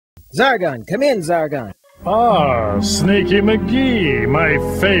Zargon, come in, Zargon. Ah, Sneaky McGee, my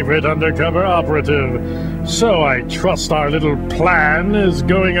favorite undercover operative. So I trust our little plan is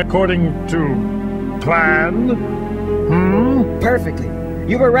going according to plan? Perfectly.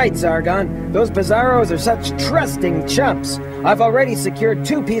 You were right, Zargon. Those Bizzaros are such trusting chumps. I've already secured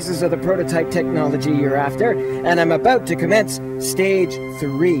 2 pieces of the prototype technology you're after, and I'm about to commence Stage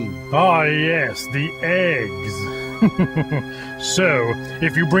 3. Ah, yes, the eggs. So,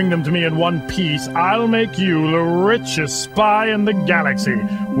 if you bring them to me in one piece, I'll make you the richest spy in the galaxy.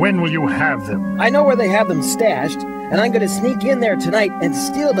 When will you have them? I know where they have them stashed, and I'm going to sneak in there tonight and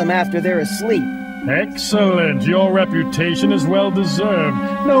steal them after they're asleep. Excellent. Your reputation is well deserved.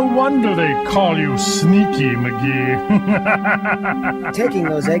 No wonder they call you Sneaky McGee. Taking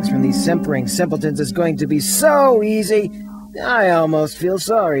those eggs from these simpering simpletons is going to be so easy. I almost feel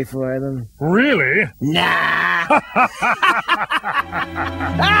sorry for them. Really? Nah!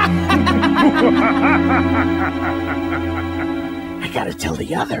 I gotta tell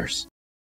the others.